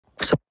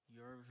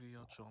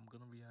WavyOcho. I'm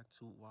gonna react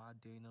to why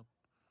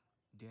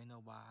Dana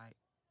White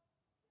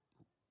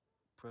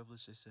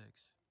privilege is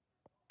sex.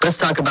 Let's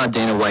talk about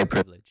Dana White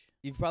privilege.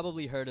 You've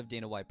probably heard of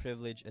Dana White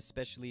privilege,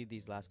 especially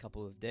these last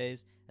couple of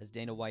days, as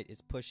Dana White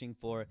is pushing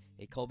for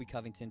a Colby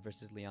Covington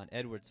versus Leon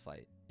Edwards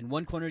fight. In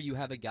one corner, you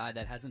have a guy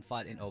that hasn't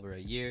fought in over a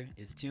year,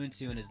 is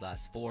 2-2 in his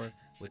last 4,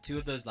 with 2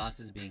 of those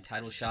losses being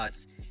title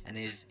shots, and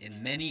is,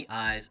 in many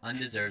eyes,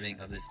 undeserving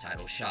of this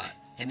title shot.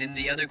 And in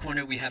the other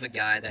corner, we have a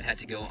guy that had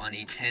to go on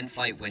a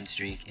 10-fight win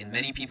streak, in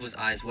many people's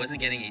eyes wasn't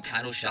getting a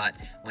title shot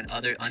when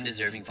other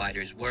undeserving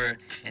fighters were,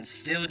 and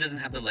still doesn't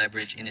have the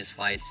leverage in his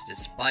fights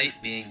despite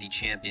being the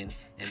champion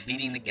and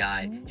beating the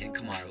guy in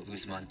Kamaru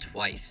Usman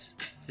twice.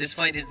 This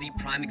fight is the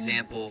prime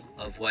example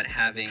of what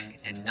having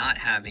and not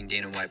having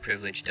Dana White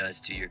privilege does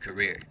to your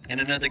career. And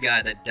another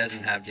guy that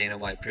doesn't have Dana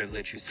White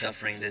privilege who's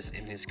suffering this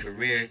in his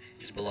career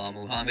is Belal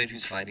Muhammad,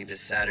 who's fighting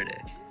this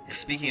Saturday. And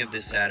speaking of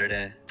this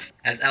Saturday,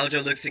 as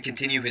Aljo looks to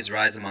continue his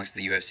rise amongst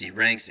the UFC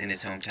ranks in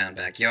his hometown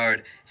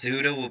backyard,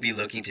 Cejudo will be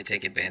looking to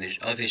take advantage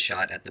of his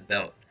shot at the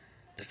belt.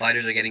 The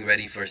fighters are getting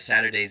ready for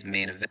Saturday's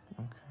main event.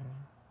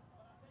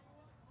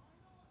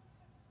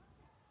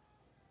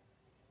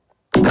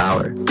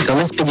 Power. So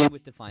let's begin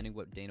with defining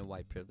what Dana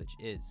White privilege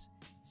is.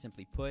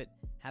 Simply put,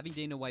 having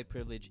Dana White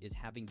privilege is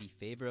having the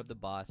favor of the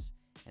boss,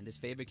 and this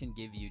favor can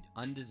give you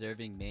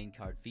undeserving main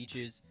card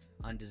features,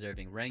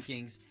 undeserving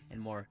rankings,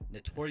 and more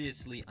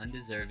notoriously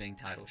undeserving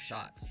title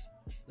shots.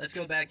 Let's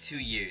go back 2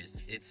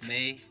 years. It's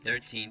May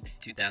 13th,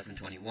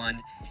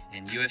 2021,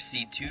 and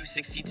UFC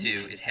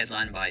 262 is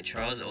headlined by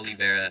Charles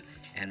Oliveira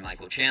and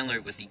Michael Chandler,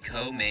 with the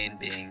co-main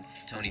being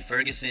Tony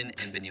Ferguson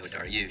and Beneil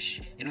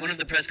Dariush. In one of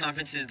the press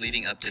conferences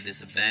leading up to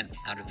this event,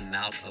 out of the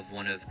mouth of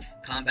one of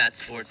combat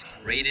sports'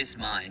 greatest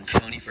minds,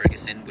 Tony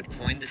Ferguson would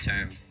coin the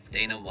term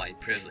Dana White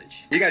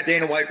privilege. You got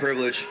Dana White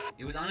privilege.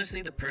 It was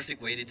honestly the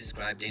perfect way to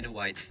describe Dana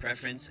White's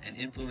preference and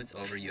influence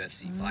over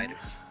UFC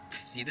fighters.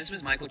 See, this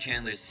was Michael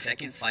Chandler's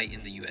second fight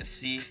in the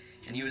UFC,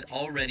 and he was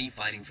already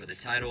fighting for the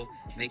title,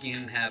 making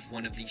him have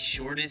one of the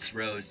shortest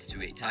roads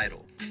to a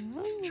title.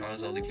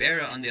 Charles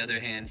Oliveira, on the other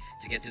hand,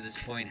 to get to this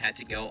point had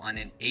to go on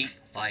an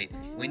 8-fight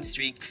win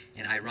streak,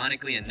 and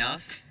ironically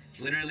enough,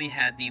 literally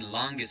had the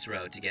longest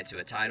road to get to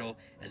a title,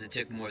 as it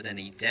took more than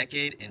a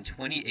decade and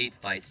 28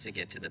 fights to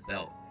get to the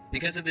belt.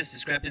 Because of this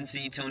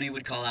discrepancy, Tony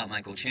would call out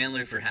Michael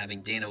Chandler for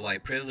having Dana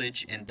White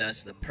privilege, and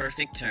thus the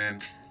perfect term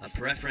of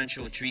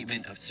preferential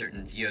treatment of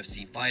certain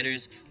UFC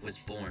fighters was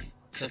born.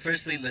 So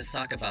firstly, let's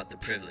talk about the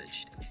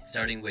privileged,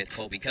 starting with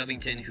Colby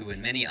Covington, who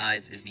in many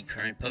eyes is the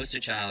current poster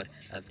child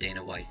of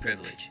Dana White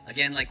privilege.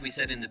 Again, like we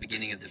said in the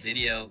beginning of the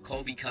video,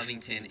 Colby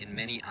Covington in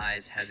many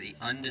eyes has an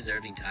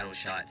undeserving title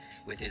shot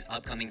with his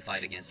upcoming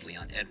fight against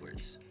Leon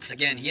Edwards.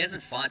 Again, he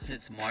hasn't fought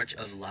since March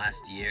of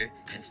last year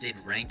and stayed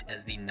ranked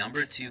as the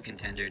 #2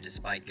 contender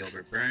despite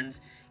Gilbert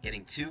Burns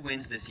getting 2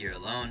 wins this year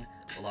alone,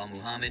 Belal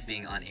Muhammad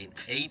being on an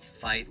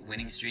 8-fight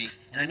winning streak,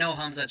 and I know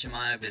Hamzat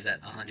Chimaev is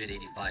at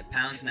 185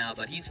 pounds now,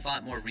 but he's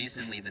fought more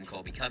recently than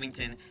Colby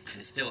Covington and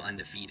is still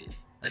undefeated.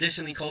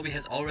 Additionally, Colby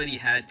has already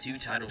had 2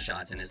 title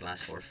shots in his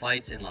last 4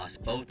 fights and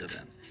lost both of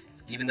them,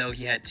 even though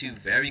he had 2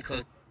 very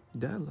close.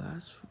 That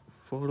last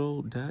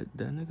photo, that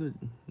nigga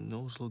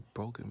nose look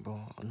broken,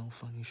 bro. No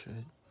funny shit.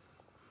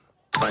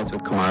 Fights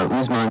with Kamaru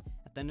Usman.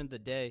 At the end of the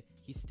day,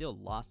 he still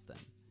lost them.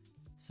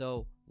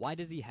 So why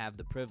does he have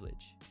the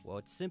privilege? Well,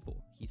 it's simple.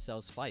 He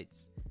sells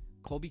fights.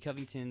 Colby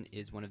Covington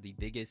is one of the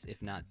biggest,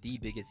 if not the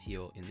biggest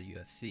heel in the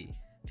UFC.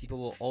 People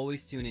will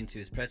always tune into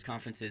his press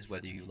conferences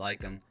whether you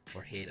like him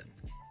or hate him.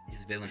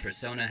 His villain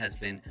persona has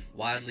been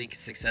wildly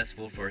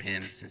successful for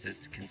him since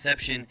its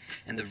conception,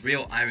 and the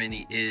real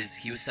irony is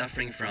he was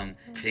suffering from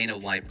Dana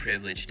White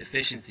privilege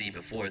deficiency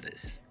before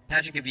this.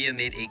 Patrick Avila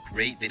made a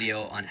great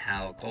video on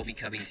how Colby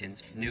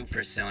Covington's new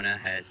persona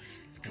has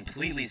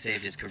completely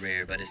saved his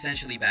career, but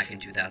essentially back in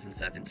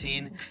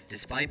 2017,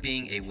 despite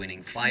being a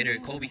winning fighter,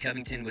 Colby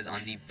Covington was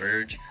on the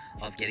verge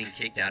of getting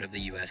kicked out of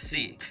the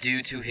UFC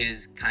due to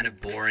his kind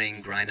of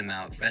boring,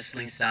 grind-em-out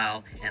wrestling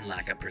style and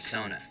lack of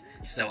persona.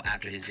 So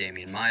after his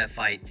Damian Maia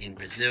fight in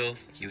Brazil,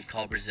 he would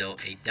call Brazil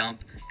a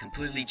dump,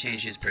 completely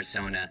change his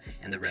persona,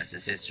 and the rest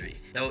is history.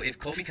 Though if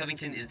Colby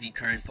Covington is the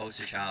current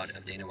poster child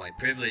of Dana White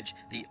privilege,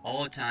 the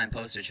all-time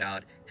poster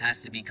child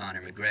has to be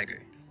Conor McGregor.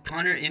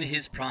 Conor in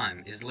his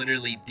prime is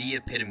literally the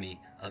epitome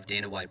of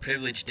Dana White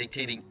privilege,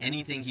 dictating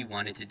anything he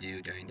wanted to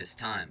do during this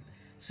time.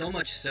 So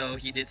much so,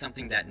 he did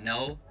something that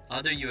no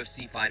other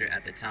UFC fighter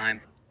at the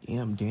time.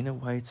 Damn, Dana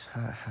White's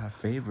have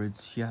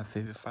favorites. He have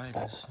favorite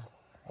fighters,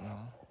 you know.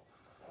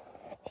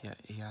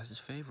 He has his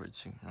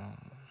favorites, you know.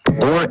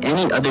 Or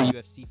any other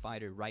UFC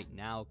fighter right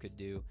now could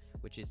do,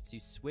 which is to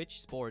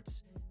switch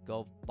sports,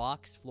 go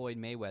box Floyd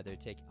Mayweather,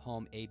 take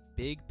home a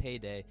big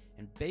payday,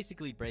 and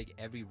basically break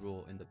every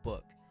rule in the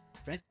book.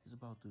 It's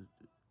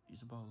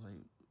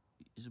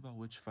about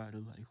which fighter,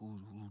 like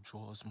who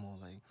draws more,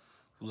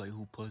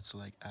 who puts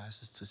like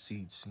asses to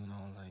seats, you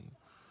know. Like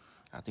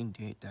I think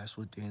that's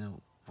what Dana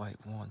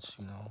White wants,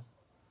 you know.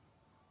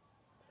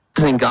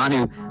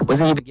 Ngannou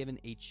wasn't even given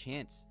a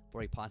chance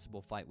for a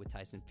possible fight with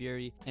Tyson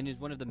Fury, and is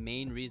one of the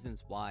main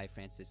reasons why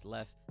Francis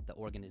left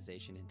the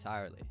organization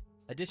entirely.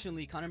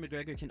 Additionally, Conor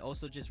McGregor can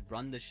also just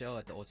run the show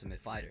at The Ultimate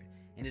Fighter.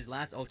 In his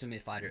last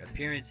Ultimate Fighter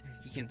appearance,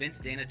 he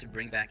convinced Dana to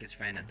bring back his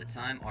friend at the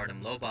time,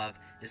 Artem Lobov,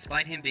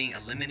 despite him being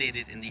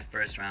eliminated in the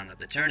first round of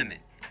the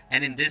tournament.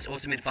 And in this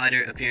Ultimate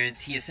Fighter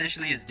appearance, he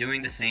essentially is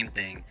doing the same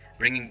thing,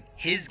 bringing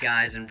his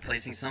guys and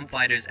replacing some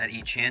fighters at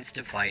each chance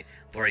to fight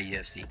for a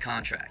UFC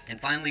contract. And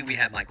finally, we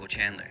have Michael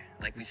Chandler.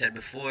 Like we said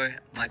before,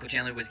 Michael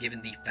Chandler was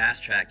given the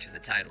fast track to the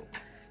title.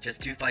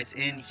 Just 2 fights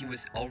in, he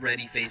was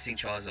already facing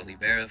Charles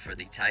Oliveira for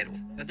the title.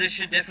 But there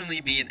should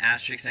definitely be an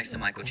asterisk next to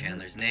Michael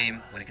Chandler's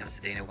name when it comes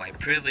to Dana White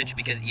privilege,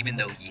 because even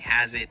though he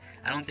has it,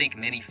 I don't think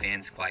many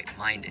fans quite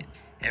mind it.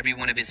 Every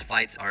one of his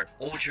fights are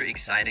ultra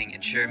exciting,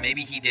 and sure,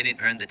 maybe he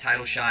didn't earn the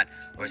title shot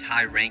or his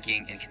high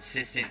ranking and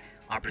consistent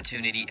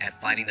opportunity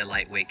at fighting the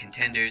lightweight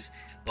contenders,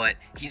 but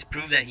he's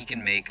proved that he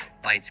can make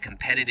fights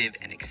competitive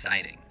and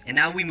exciting. And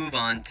now we move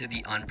on to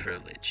the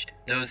unprivileged,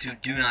 those who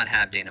do not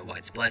have Dana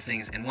White's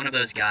blessings, and one of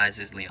those guys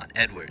is Leon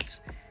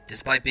Edwards.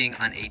 Despite being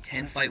on a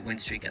 10-fight win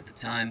streak at the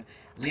time,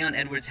 Leon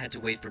Edwards had to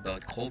wait for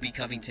both Colby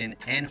Covington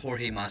and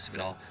Jorge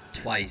Masvidal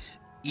twice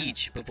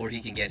each before he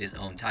can get his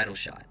own title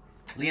shot.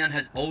 Leon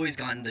has always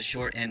gotten the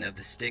short end of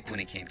the stick when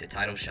it came to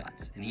title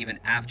shots, and even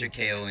after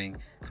KOing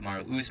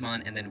Kamaru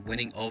Usman and then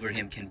winning over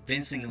him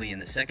convincingly in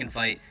the second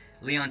fight,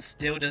 Leon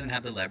still doesn't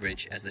have the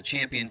leverage as the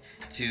champion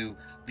to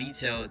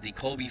veto the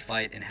Colby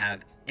fight and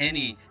have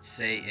any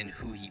say in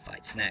who he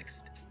fights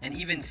next. And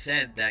even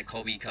said that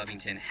Colby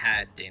Covington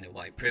had Dana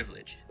White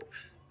privilege.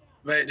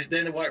 Mate, this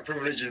Dana White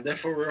privilege is there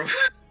for real.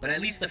 But at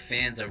least the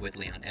fans are with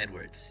Leon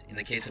Edwards. In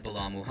the case of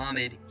Bilal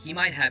Muhammad, he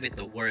might have it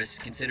the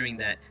worst, considering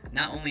that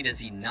not only does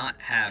he not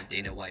have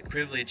Dana White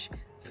privilege,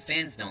 the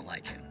fans don't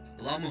like him.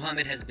 Bilal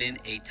Muhammad has been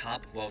a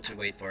top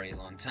welterweight for a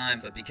long time,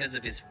 but because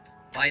of his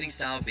fighting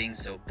style being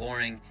so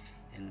boring,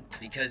 and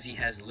because he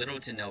has little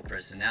to no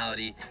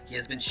personality, he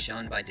has been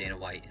shunned by Dana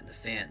White and the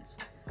fans.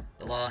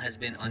 Bilal has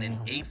been on an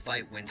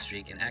 8-fight win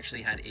streak and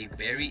actually had a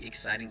very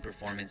exciting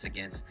performance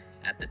against,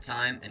 at the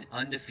time, an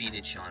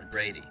undefeated Sean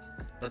Brady.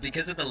 But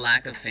because of the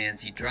lack of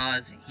fans he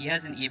draws, he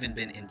hasn't even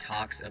been in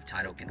talks of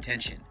title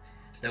contention.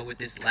 Though with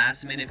this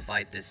last-minute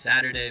fight this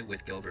Saturday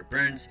with Gilbert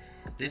Burns,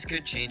 this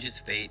could change his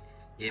fate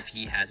if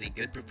he has a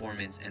good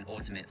performance and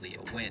ultimately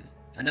a win.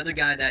 Another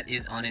guy that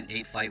is on an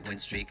 8-fight win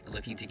streak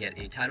looking to get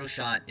a title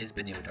shot is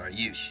Beneil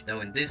Dariush, though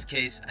in this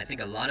case, I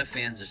think a lot of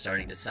fans are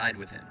starting to side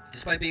with him.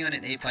 Despite being on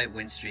an 8-fight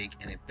win streak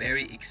and a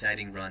very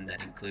exciting run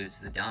that includes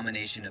the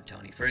domination of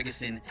Tony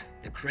Ferguson,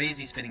 the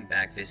crazy spinning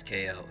back fist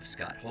KO of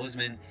Scott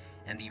Holzman,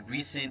 and the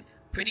recent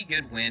pretty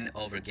good win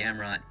over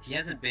Gamrot, he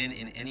hasn't been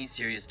in any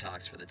serious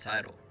talks for the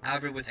title.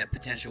 However, with a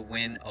potential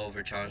win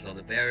over Charles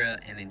Oliveira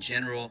and in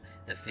general,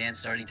 the fans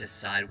starting to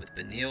side with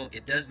Beneil,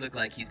 it does look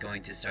like he's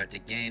going to start to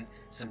gain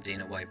some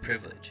Dana White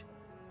privilege.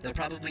 Though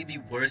probably the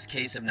worst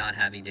case of not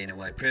having Dana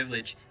White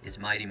privilege is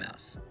Mighty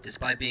Mouse.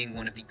 Despite being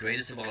one of the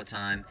greatest of all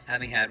time,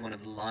 having had one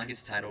of the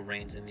longest title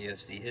reigns in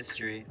UFC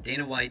history,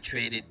 Dana White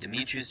traded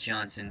Demetrius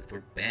Johnson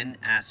for Ben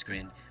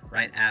Askren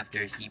right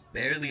after he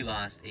barely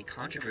lost a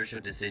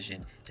controversial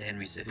decision to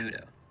Henry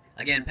Cejudo.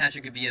 Again,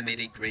 Patrick Avila made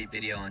a great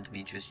video on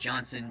Demetrius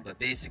Johnson, but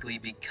basically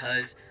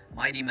because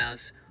Mighty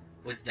Mouse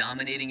was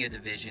dominating a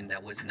division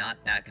that was not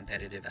that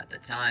competitive at the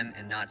time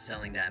and not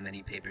selling that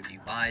many pay-per-view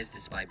buys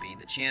despite being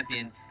the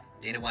champion,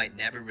 Dana White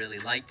never really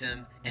liked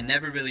him and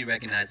never really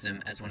recognized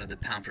him as one of the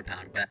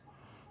pound-for-pound best.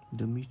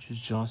 Demetrius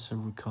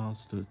Johnson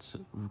recounts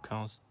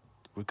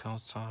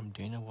time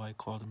Dana White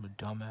called him a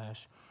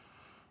dumbass,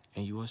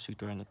 and UFC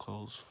threatened to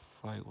close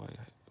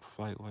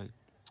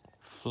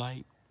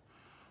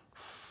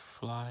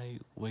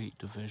flyweight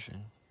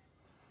division.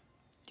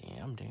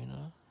 Damn,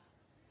 Dana.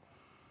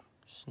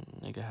 This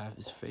nigga have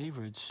his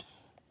favorites.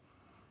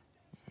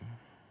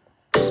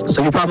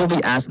 So you're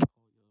probably asking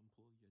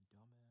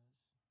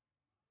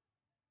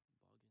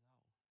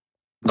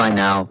by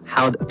now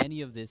how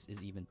any of this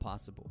is even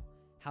possible.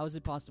 How is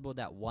it possible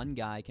that one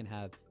guy can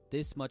have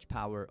this much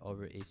power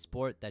over a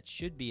sport that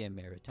should be a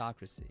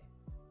meritocracy?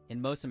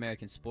 In most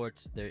American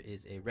sports, there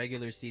is a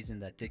regular season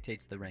that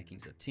dictates the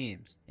rankings of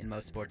teams. In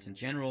most sports in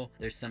general,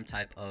 there's some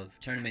type of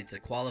tournament to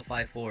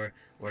qualify for,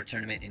 or a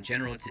tournament in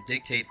general to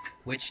dictate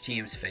which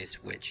teams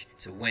face which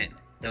to win.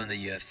 Though in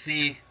the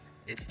UFC,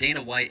 it's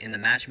Dana White and the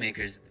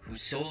matchmakers who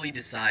solely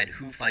decide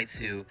who fights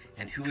who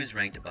and who is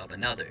ranked above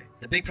another.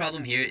 The big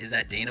problem here is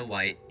that Dana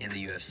White and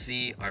the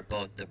UFC are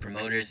both the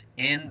promoters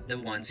and the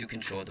ones who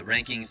control the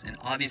rankings, and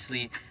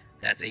obviously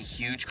that's a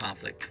huge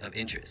conflict of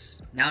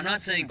interest. Now, I'm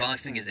not saying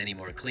boxing is any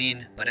more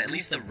clean, but at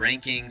least the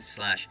rankings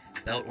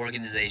 / belt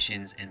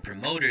organizations and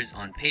promoters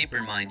on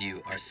paper, mind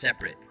you, are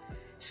separate.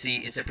 See,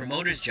 it's a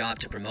promoter's job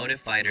to promote a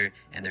fighter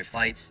and their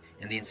fights,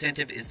 and the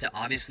incentive is to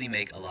obviously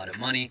make a lot of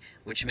money,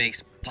 which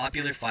makes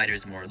popular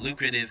fighters more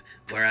lucrative,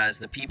 whereas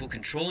the people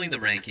controlling the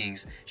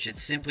rankings should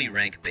simply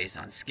rank based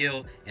on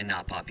skill and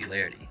not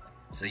popularity.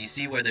 So you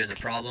see where there's a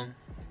problem?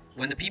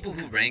 When the people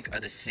who rank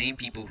are the same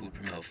people who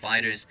promote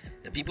fighters,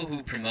 the people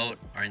who promote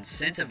are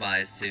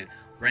incentivized to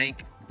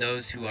rank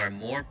those who are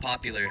more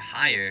popular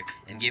higher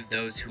and give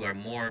those who are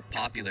more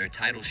popular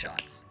title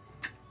shots.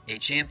 A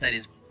champ that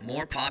is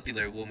more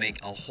popular will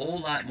make a whole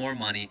lot more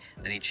money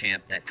than a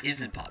champ that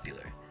isn't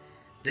popular.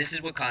 This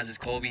is what causes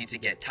Colby to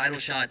get title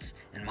shots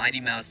and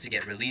Mighty Mouse to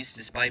get released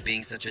despite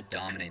being such a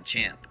dominant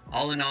champ.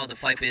 All in all, the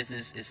fight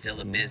business is still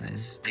a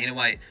business. Dana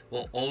White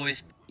will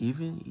always...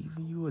 Even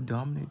you a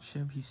dominant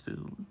champ, he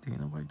still,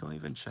 Dana White don't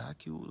even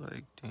jack you,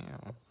 like,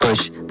 damn.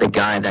 Push the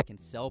guy that can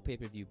sell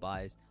pay-per-view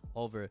buys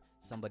over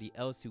somebody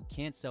else who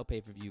can't sell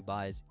pay-per-view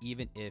buys,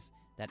 even if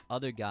that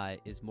other guy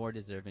is more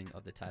deserving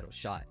of the title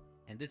shot.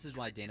 And this is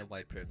why Dana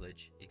White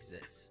privilege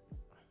exists.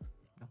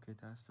 Okay,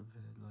 that's the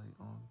vid,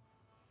 like,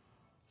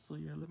 so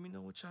yeah, let me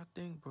know what y'all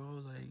think,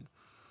 bro.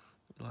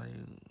 Like,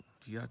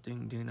 do y'all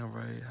think Dana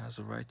White has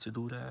a right to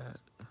do that?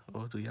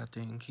 Or do y'all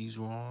think he's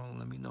wrong?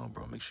 Let me know,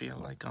 bro. Make sure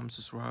y'all like, comment,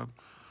 subscribe.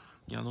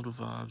 Y'all know the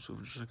vibes.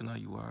 We're checking out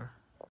you are.